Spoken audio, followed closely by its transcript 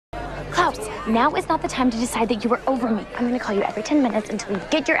Klaus, now is not the time to decide that you are over me. I'm gonna call you every 10 minutes until you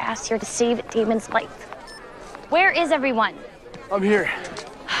get your ass here to save Damon's life. Where is everyone? I'm here.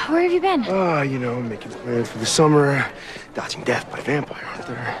 Where have you been? You know, making plans for the summer, dodging death by vampire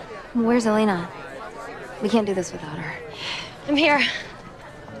hunter. Where's Elena? We can't do this without her. I'm here.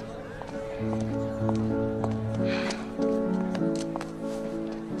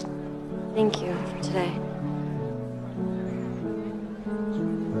 Thank you for today.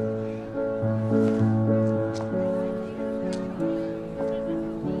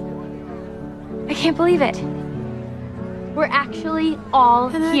 I can't believe it. We're actually all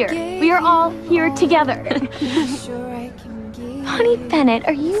here. We are all here together. Honey Bennett,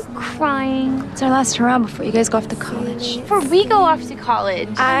 are you crying? It's our last hurrah before you guys go off to college. Before we go off to college.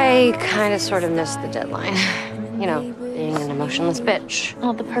 I kind of sort of missed the deadline. You know, being an emotionless bitch.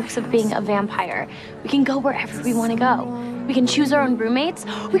 All the perks of being a vampire. We can go wherever we want to go. We can choose our own roommates.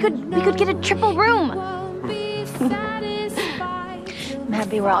 We could get a triple room. I'm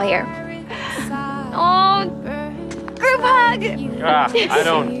happy we're all here. Oh, group hug!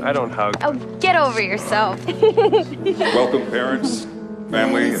 I don't hug. Oh, get over yourself. Welcome, parents,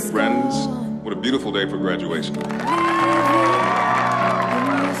 family, and friends. What a beautiful day for graduation.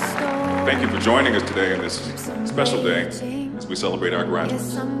 Thank you for joining us today on this special day as we celebrate our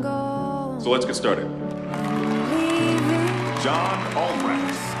graduates. So let's get started. John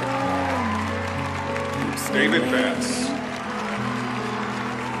Albrecht, David Vance,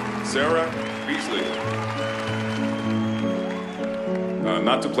 Sarah Beasley.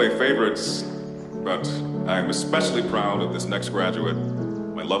 Not to play favorites, but I'm especially proud of this next graduate,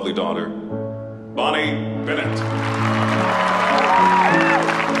 my lovely daughter, Bonnie Bennett.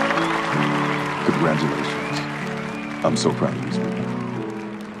 Congratulations. I'm so proud of these people.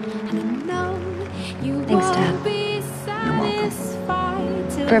 Thanks, Dad. You're welcome.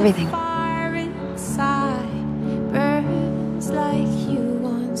 For everything.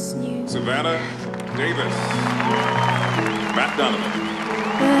 Savannah Davis, Matt Donovan,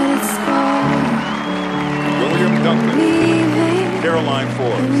 William Duncan, Caroline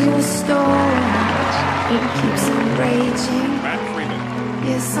Forbes, Matt Freeman,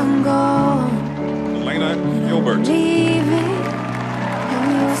 Yes, I'm gone. Elena Gilbert,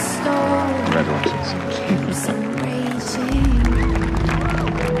 Congratulations.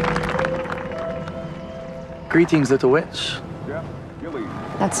 Greetings, little witch.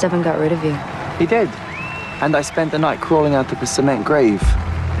 That Stefan got rid of you. He did. And I spent the night crawling out of a cement grave.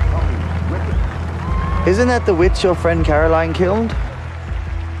 Isn't that the witch your friend Caroline killed?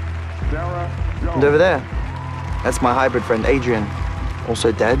 And over there, that's my hybrid friend Adrian,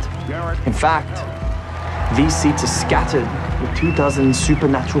 also dead. In fact, these seats are scattered with 24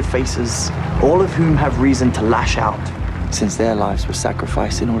 supernatural faces, all of whom have reason to lash out, since their lives were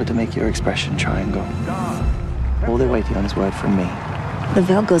sacrificed in order to make your expression triangle. All they're waiting on is word from me. The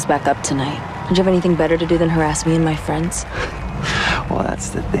veil goes back up tonight. Don't you have anything better to do than harass me and my friends? Well, that's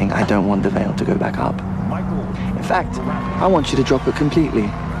the thing. I don't want the veil to go back up. In fact, I want you to drop it completely,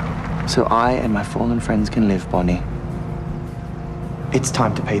 so I and my fallen friends can live, Bonnie. It's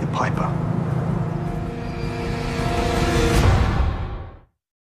time to pay the piper.